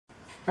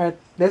Alright,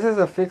 this is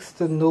a fix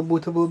to no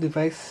bootable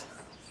device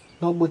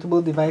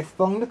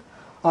found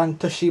on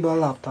Toshiba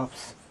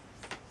laptops.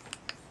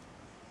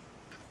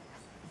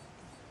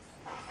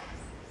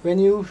 When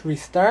you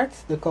restart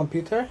the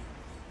computer,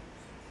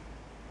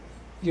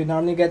 you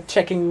normally get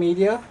checking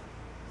media,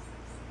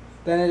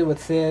 then it would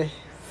say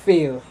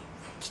fail.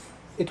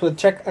 It would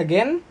check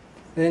again,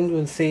 then it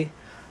will say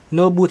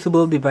no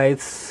bootable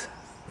device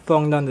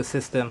found on the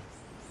system.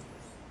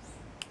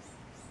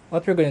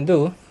 What we're going to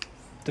do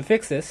to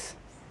fix this,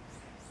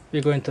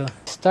 we're going to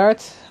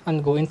start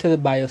and go into the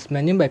BIOS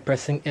menu by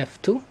pressing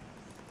F2.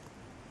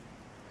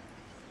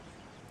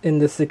 In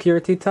the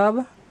security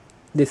tab,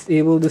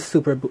 disable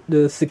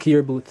the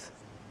secure boot.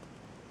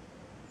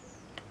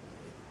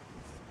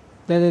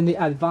 Then in the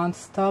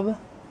advanced tab,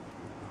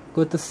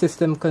 go to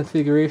system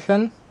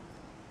configuration.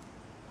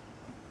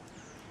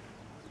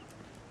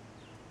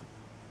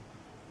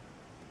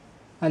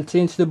 And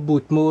change the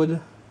boot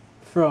mode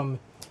from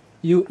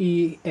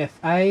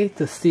UEFI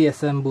to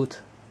CSM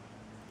boot.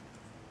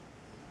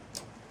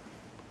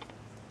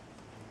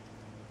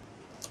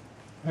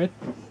 Right,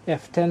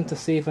 F10 to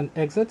save and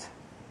exit.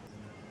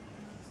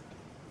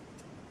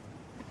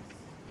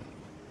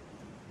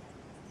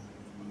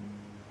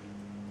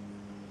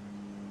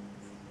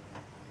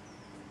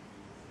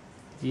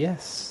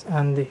 Yes,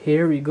 and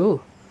here we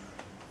go.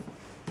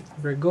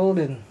 We're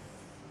golden.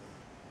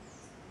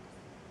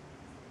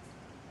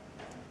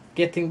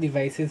 Getting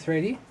devices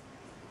ready.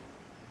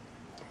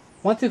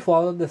 Once you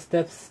follow the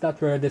steps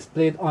that were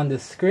displayed on the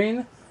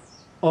screen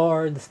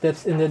or the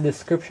steps in the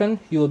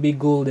description, you will be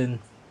golden.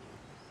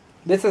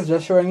 This is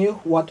just showing you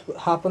what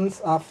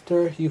happens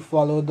after you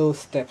follow those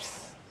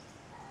steps.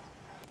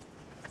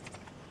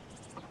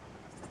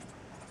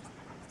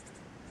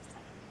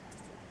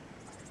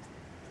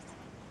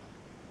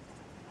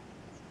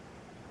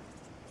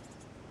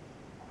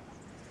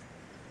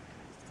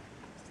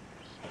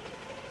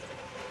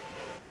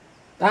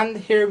 And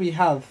here we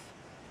have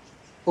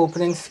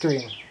opening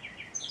screen.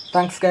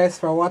 Thanks guys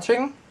for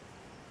watching.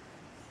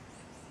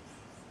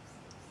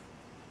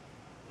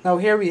 Now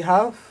here we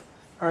have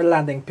our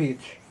landing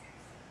page.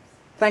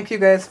 Thank you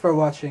guys for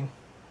watching.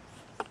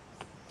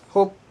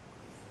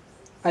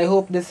 I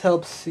hope this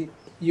helps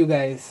you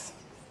guys.